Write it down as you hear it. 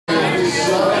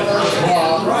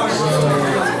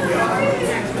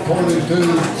according to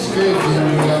schedule,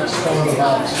 we got to start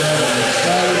about 7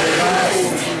 Saturday night.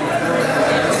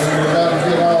 And we got to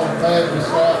get all the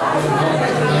Baptists out and go home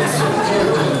to the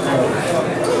church in the morning.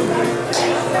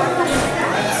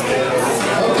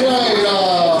 Okay,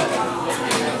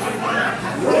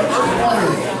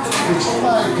 did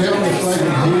somebody tell me if they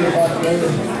can hear back there?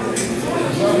 Is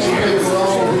those people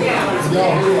all,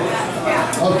 y'all hear?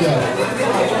 Okay.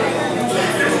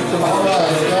 All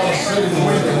right, y'all sitting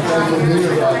with it, they can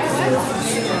hear back there.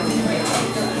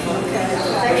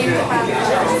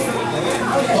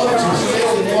 Folks are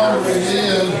still wandering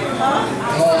in.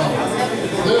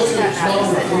 This is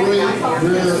number 3.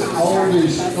 We're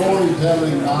oldies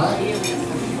storytelling night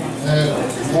at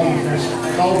wonderful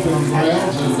golfing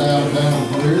grounds in downtown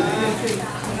Greer.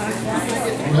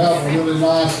 We have a really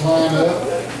nice lineup.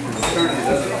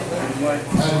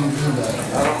 How do you do that?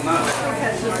 I don't know.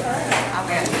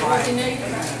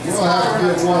 We'll have to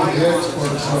get one of the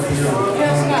experts up here.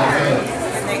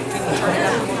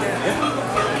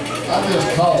 I just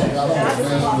called. I don't mess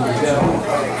with it.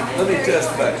 Let me test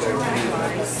back there.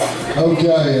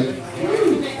 Okay.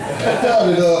 I got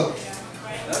it up.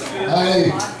 Hey.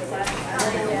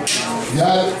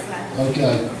 Got it?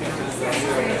 Okay.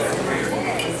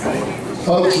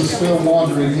 Folks are still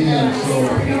wandering in, so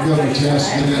we'll give them a chance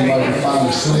to get in while we find a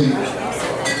seat.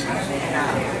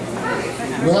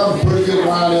 We have a pretty good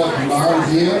lineup tonight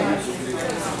again.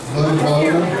 Buddy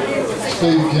Bowman,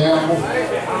 Steve Campbell,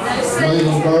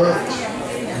 Layton Birch,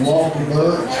 Walker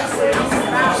Birch.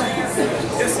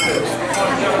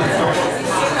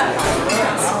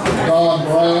 Don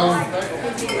Brown,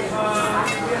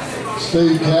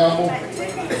 Steve Campbell.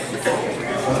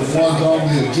 The ones on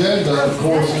the agenda, of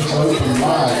course, it's open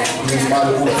mic.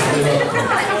 Anybody wants to get up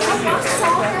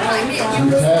and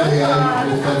retaliate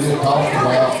if they get talked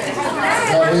about.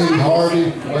 Got Eddie Hardy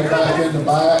way back in the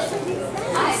back.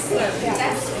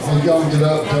 He's going to get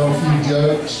up, tell a few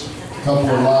jokes, a couple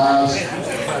of lies.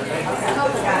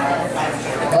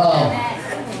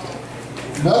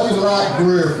 Nothing like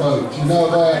Greer folks. You know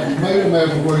that. You meet them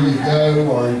everywhere you go,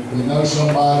 or you know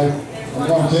somebody. I'm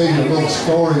going to tell you a little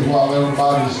story while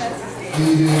everybody's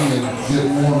eating and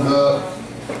getting warmed up.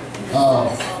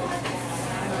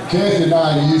 Kathy and I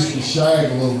used to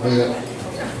shag a little bit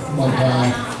one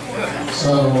time.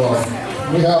 So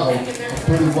we have a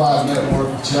pretty wide network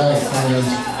of shag friends.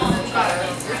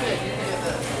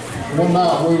 One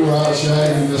night we were out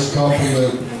shagging this couple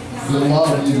that a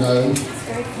lot of you know,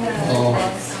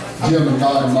 Jim and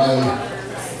Donna May.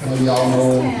 Y'all know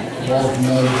them, Walter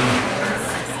knows them.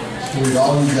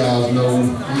 All you guys know them.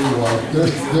 Anyway,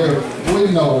 we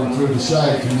know them through the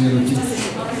shag community.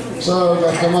 So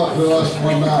they come up to us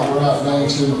one night, we're out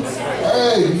dancing.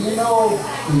 Hey, you know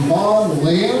Yvonne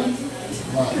Lynn?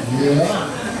 Like, yeah,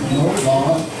 you know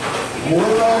Yvonne.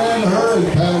 We're right in her in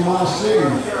Panama City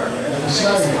at the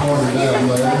shag party down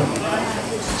there.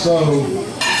 So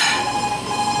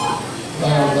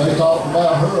they talked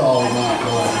about her all night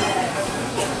long.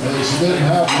 She didn't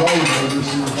have Ray with her,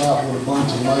 she was out with a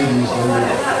bunch of ladies that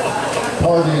were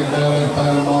partying down in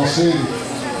Panama City.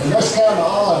 And that's kind of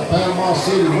odd, Panama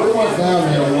City. We went down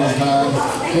there one time,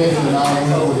 Kathy and I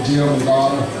went with Jim and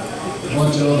Donna, a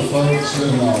bunch of other folks,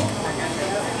 and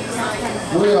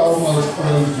we almost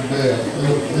froze to death.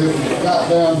 It got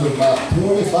down to about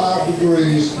 25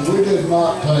 degrees. We did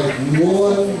not take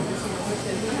one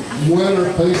winter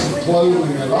piece of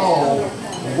clothing at all.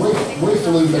 We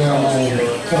flew down on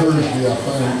Thursday, I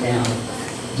think, and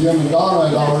Jim and Donna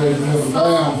had already driven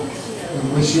down,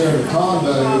 and we shared a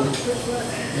condo,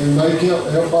 and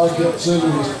everybody kept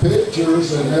sending us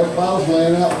pictures, and everybody was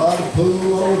laying out by the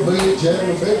pool on the beach having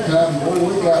a big time. Boy,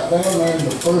 we got down there, and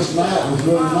the first night was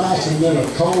really nice, and then a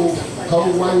cold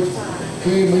wave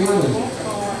came in, and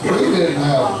we didn't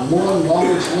have one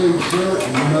long sleeve shirt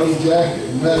and no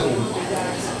jacket, nothing.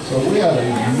 So we had a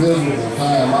miserable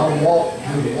time. I walked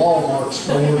to the Walmart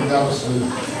store and got us the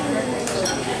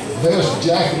best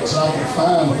jackets I could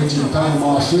find, which in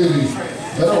Panama City,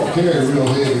 they don't carry real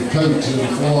heavy coats in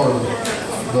Florida.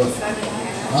 But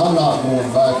I'm not going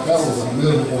back. That was a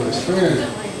miserable experience.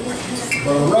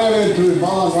 But I ran into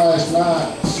Yvonne last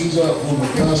night. She's up from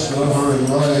Augusta, her and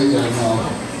Ray, and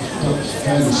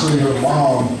came to see her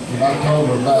mom. And I told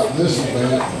her about this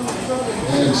event.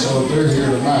 And so they're here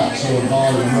tonight. So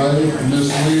Yvonne and Ray and Miss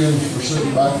Lynn are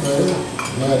sitting back there.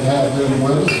 Glad to have them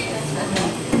with us.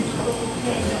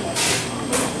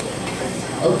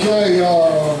 Okay,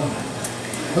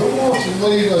 who wants to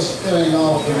lead us thing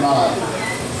off tonight?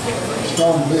 It's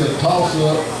going to be a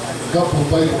toss-up. a couple of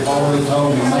people have already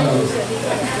told me no.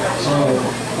 So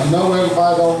I know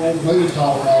everybody don't want me to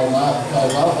talk all night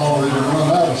because I've already run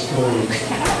out of stories.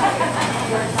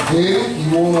 Eddie, you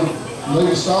want to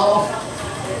lead us off?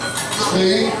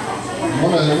 Steve,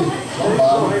 one of you,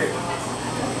 somebody.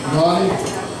 Ronnie,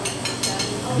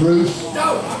 Bruce.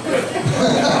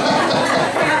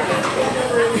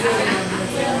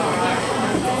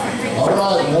 All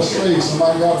right, let's see.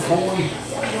 Somebody got a coin?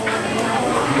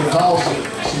 We'll toss it.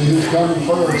 See who's coming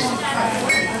first.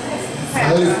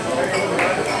 Buddy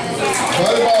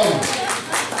Bowden.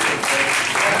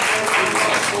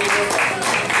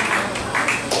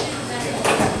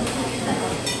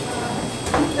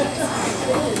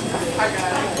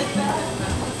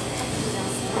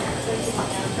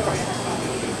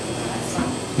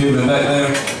 You been back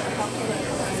there?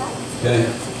 Okay.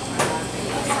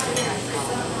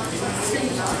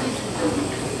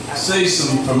 See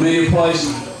some familiar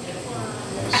places.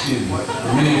 Excuse me.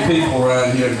 Familiar people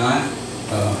around here tonight.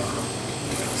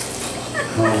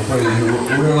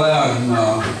 We're allowing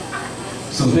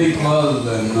some people other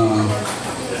than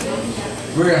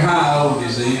very high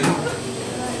oldies in.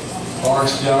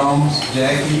 Horace Jones,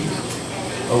 Jackie,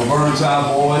 O'Byrne's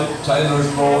High Boy, Taylor's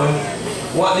Boy.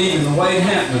 Wasn't even Wade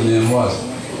Hampton then, was it?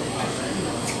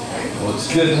 Well, it's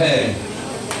good to have you.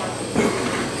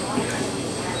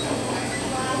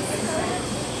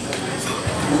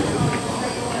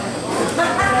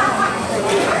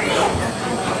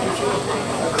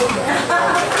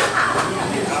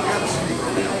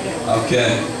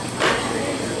 Okay.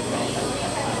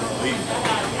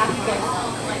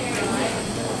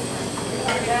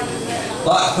 I'd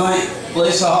like to thank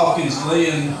Lisa Hawkins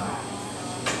Lynn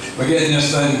for getting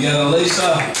this thing together.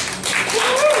 Lisa,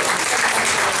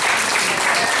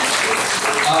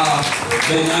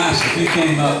 it'd be nice if you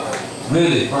came up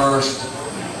really first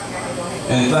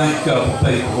and thank a couple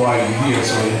people while you're here,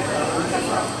 sweetie.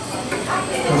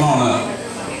 Come on up.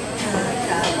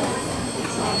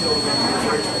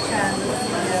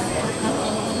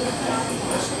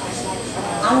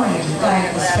 I wanted to thank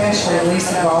especially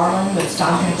Lisa Garland with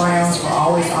Stomping Grounds for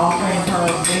always offering her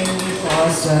a venue for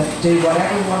us to do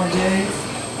whatever we want to do.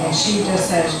 And she just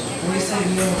says, Lisa,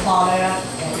 you and Claudette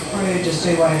and the crew just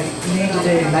do what you need to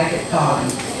do to make it fun.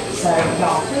 So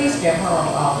y'all please give her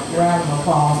a round of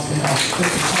applause because this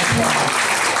is her job.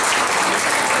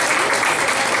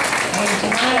 And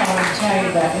tonight I want to tell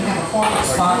you that we have a corporate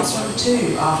sponsor,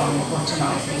 2 of them for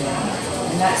tonight's event.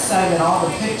 And that's so that all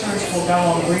the pictures will go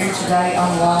on Greer Today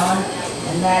online.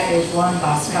 And that is run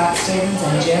by Scott Stevens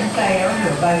and Jim Thayer,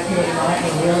 who are both here tonight.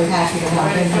 We're really happy to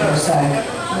have them here. So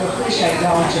we appreciate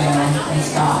y'all, Jim and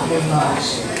Scott, very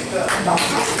much. The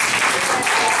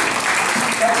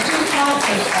 2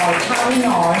 sponsors are Tony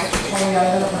Norris for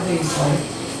Toyota of Easley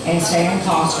and Stan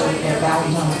Coster at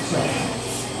Valentine's Trip.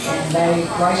 And they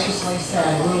graciously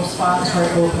said, we'll sponsor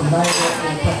it, we'll promote it,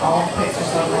 we'll put all the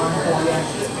pictures online for you.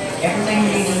 Everything you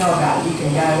need to know about, you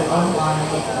can go online and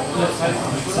look for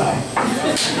them. So,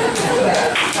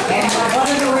 and one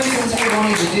of the reasons we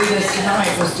wanted to do this tonight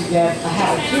was to have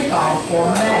a kickoff for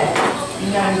May.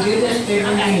 You know, we do this big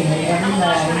reunion every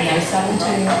May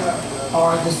 17th,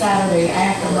 or the Saturday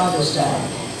after Mother's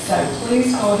Day. So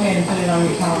please go ahead and put it on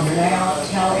your calendar now.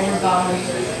 Tell everybody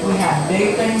we have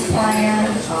big things planned.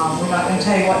 We're not going to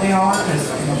tell you what they are because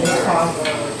it's fun.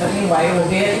 But anyway, it will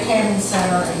be at the Cannon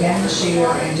Center again this year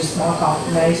and just mark off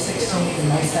May 16th and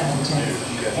May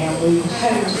 17th. And we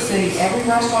hope to see every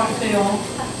restaurant filled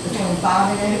between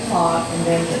 5 and 8 o'clock, and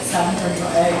then at 7:30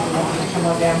 or 8, we want you to come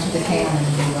on down to the Cannon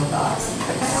and be with us.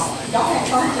 Y'all have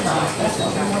fun tonight. That's what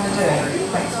we want to do.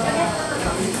 Thanks, man.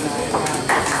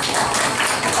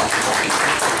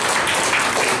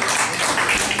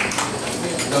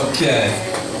 Okay.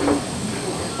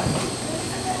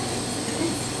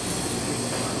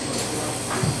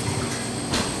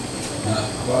 Not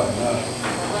quite enough.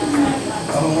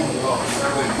 I don't want to go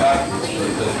big backwards,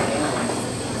 but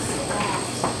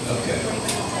okay.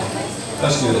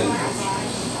 That's good.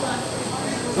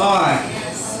 All right.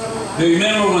 Do you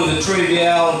remember when the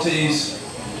trivialities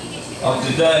of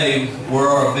today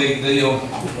were a big deal?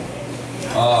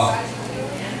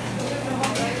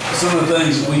 Some of the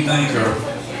things that we think are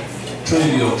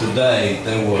trivial today,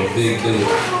 they were a big deal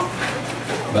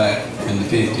back in the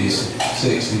 50s,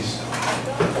 60s.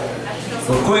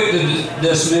 We're quick to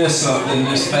dismiss something in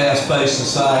this fast-paced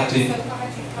society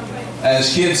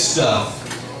as kid stuff.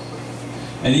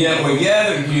 And yet we're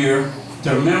gathered here to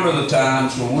remember the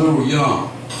times when we were young,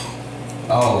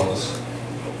 all of us,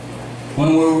 when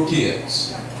we were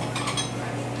kids.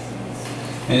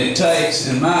 And it takes,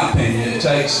 in my opinion, it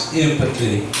takes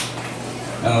empathy,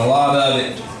 and a lot of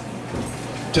it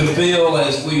to feel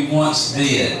as we once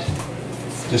did,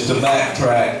 just to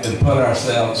backtrack and put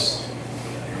ourselves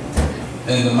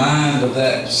in the mind of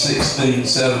that 16,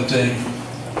 17,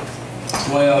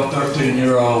 12,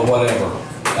 13-year-old, whatever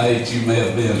age you may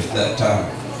have been at that time.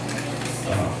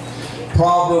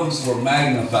 Problems were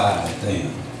magnified then.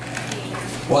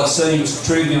 What seems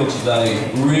trivial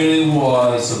today really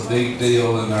was a big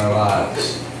deal in our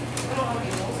lives.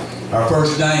 Our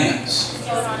first dance,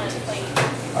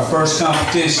 our first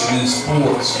competition in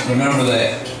sports, remember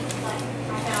that.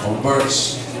 Or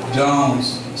Birch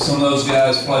Jones, some of those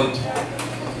guys played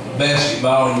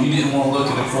basketball and you didn't want to look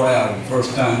at the crowd the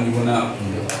first time you went out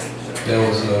and there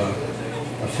was a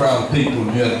crowd of people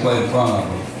and you had to play in front of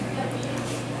them.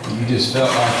 You just felt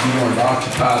like you wanted to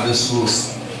occupy this little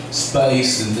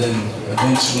space, and then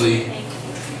eventually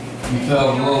you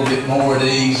felt a little bit more at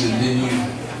ease, and then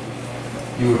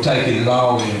you were taking it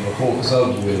all in before it was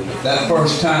over with. But that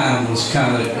first time was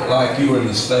kind of like you were in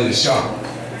a state of shock.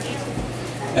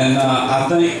 And I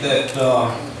think that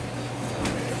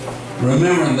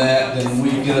remembering that, then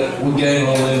we gain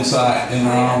a little insight in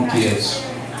our own kids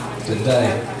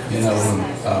today, you know, when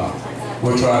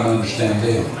we're trying to understand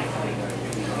them.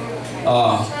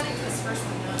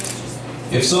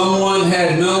 If someone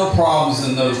had mental problems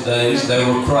in those days, they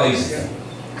were crazy.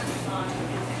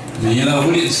 I mean, you know,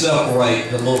 we didn't separate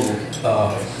the little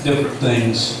different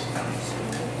things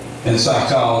in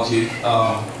psychology.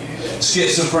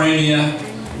 Schizophrenia,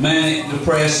 manic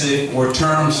depressive were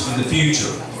terms for the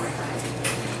future.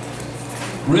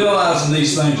 Realizing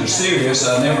these things are serious,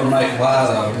 I never make light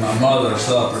of. My mother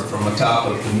suffered from a type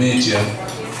of dementia.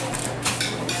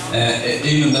 And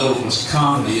even though it was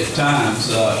comedy at times,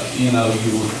 you know,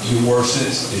 you were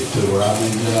sensitive to her. I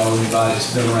mean, you know, anybody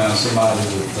that's been around somebody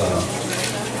with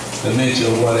dementia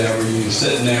or whatever, you're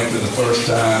sitting there for the first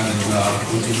time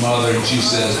and with your mother, and she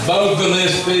says, "Bo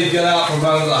Gillespie, get out from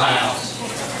under the house."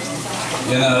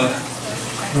 You know,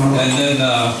 and then,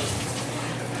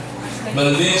 but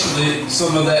eventually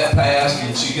some of that passed,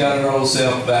 and she got her old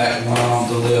self back and went on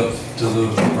to live to the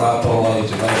ripe old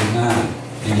age of 89.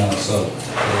 You know, so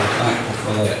we're thankful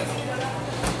for that.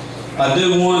 I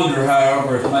do wonder,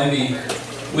 however, if maybe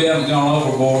we haven't gone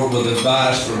overboard with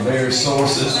advice from various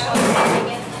sources.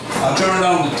 I turned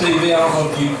on the TV. I don't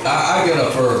know if you. I get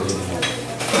up early in the morning.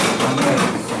 I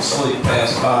never sleep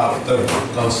past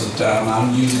 5:30 most of the time.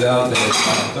 I'm usually out there at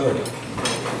 5:30.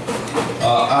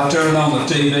 I turned on the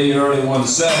TV early one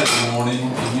Saturday morning,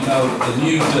 and you know the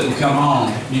news didn't come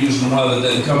on. News and weather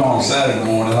didn't come on Saturday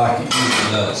morning like it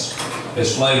usually does.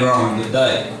 It's later on in the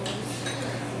day.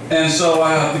 And so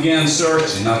I began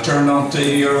searching. I turned on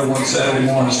TV early one Saturday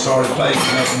morning, started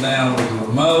pacing up and down with the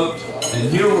remote, and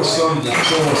here were some of the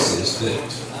choices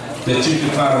that you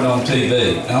could find on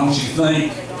TV. I want you to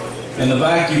think in the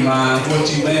back of your mind what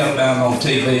you may have found on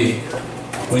TV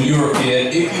when you were a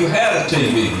kid, if you had a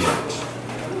TV yet.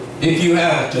 If you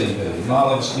had a TV, a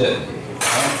lot of us didn't.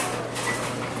 Right?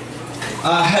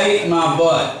 I hate my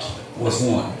butt was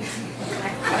one.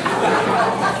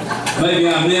 Maybe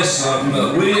I missed something,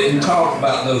 but we didn't talk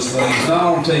about those things, not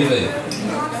on TV.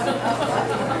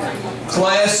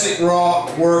 Classic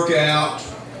rock workout.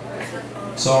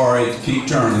 Sorry, keep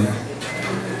turning.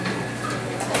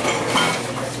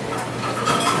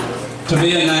 To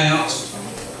be announced.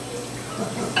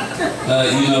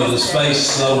 You know, the space is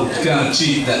so kind of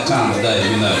cheap that time of day,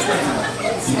 you know.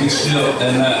 You can still,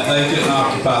 and they couldn't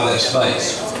occupy that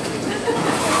space.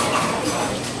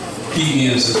 Keep me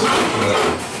in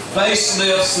suspense.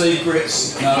 Facelift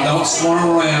secrets. Now, don't squirm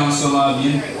around, some of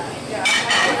you.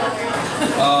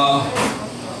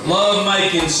 Love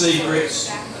making secrets.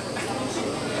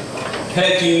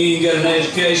 Heck, you can get an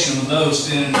education with those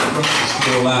standing in the grocery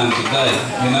store line today.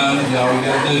 You know, all you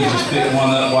got to do is just pick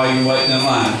one up while you're waiting in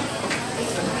line.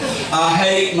 I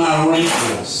hate my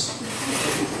wrinkles.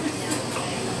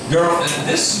 Girl,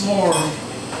 this is more.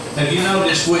 Have you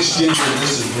noticed which gender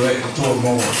this is directed toward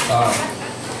more?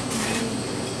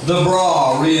 The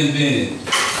bra reinvented.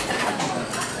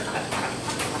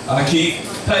 I keep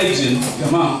paging.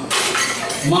 Come on.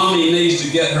 Mommy needs to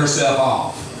get herself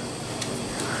off.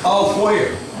 Off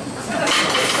where?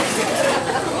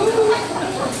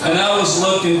 And I was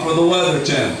looking for the Weather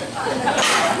Channel.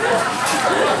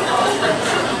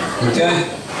 Okay?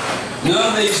 None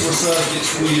of these were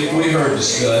subjects we heard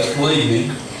discussed, believe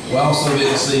me. We also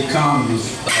didn't see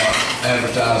condoms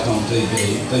advertised on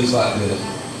TV, things like that.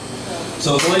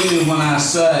 So believe me when I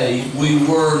say we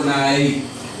were naive.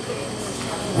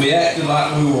 We acted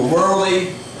like we were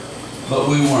worldly, but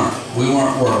we weren't. We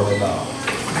weren't worldly at all.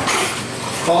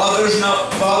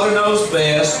 Father Knows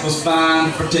Best was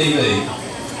fine for TV.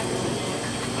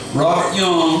 Robert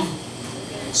Young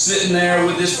sitting there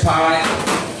with his pipe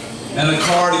and a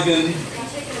cardigan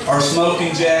or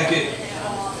smoking jacket,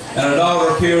 and a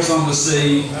daughter appears on the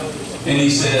scene, and he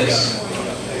says,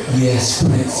 "Yes,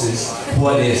 princess,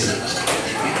 what is it?"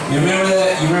 You remember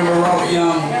that? You remember Robert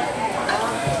Young?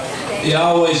 He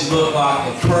always looked like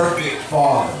the perfect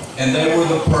father, and they were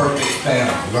the perfect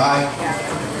family, right?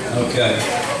 Okay.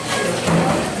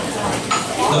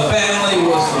 The family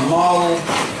was the model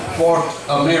for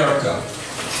America.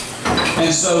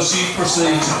 And so she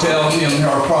proceeds to tell him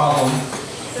her problem.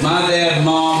 My dad and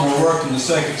mom were working the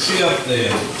second shift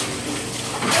then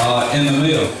in the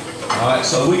mill. All right,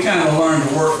 so we kind of learned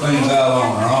to work things out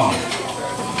on our own.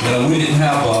 You know, we didn't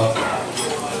have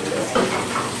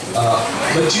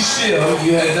but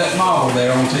you had that model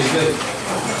there on TV.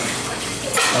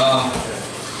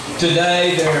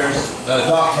 Today there's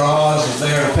Dr. Oz is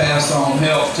there to pass on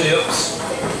health tips.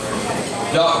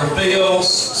 Dr. Phil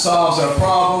solves our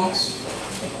problems,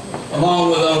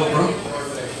 along with Oprah.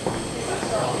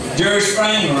 Jerry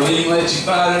Springer will even let you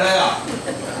fight it out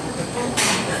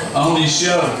on his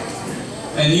show.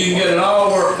 And you can get it all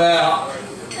worked out,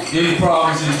 any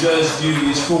problems in Judge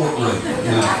Judy's courtroom.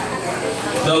 You know.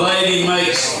 The lady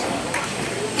makes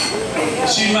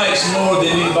more than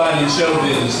anybody in show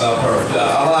business I've heard.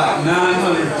 I like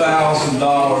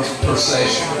 $900,000 per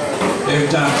session every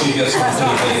time she gets on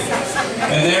TV.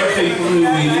 And there are people who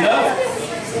eat it up.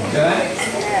 Okay?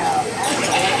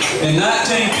 In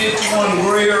 1951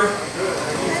 Greer,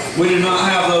 we did not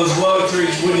have those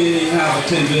luxuries. We didn't even have a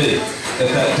TV at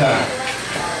that time.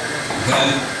 Okay?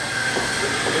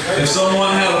 If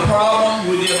someone had a problem,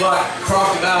 we did like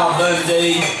Crocodile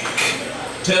Dundee.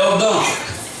 Tell Dunk.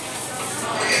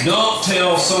 Don't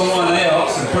tell someone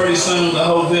else, and pretty soon the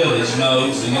whole village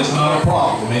knows, and it's not a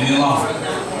problem any longer.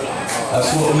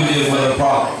 That's what we did with our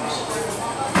problems.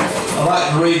 I'd like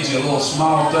to read you a little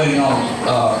small thing on,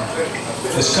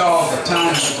 it's called The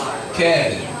Tiny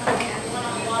Cabin.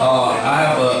 I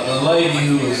have a lady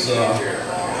who was,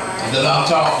 that I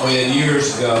talked with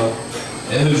years ago,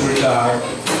 and who's retired,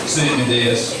 sent me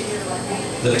this,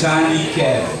 The Tiny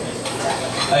Cabin.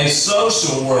 A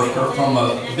social worker from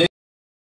a big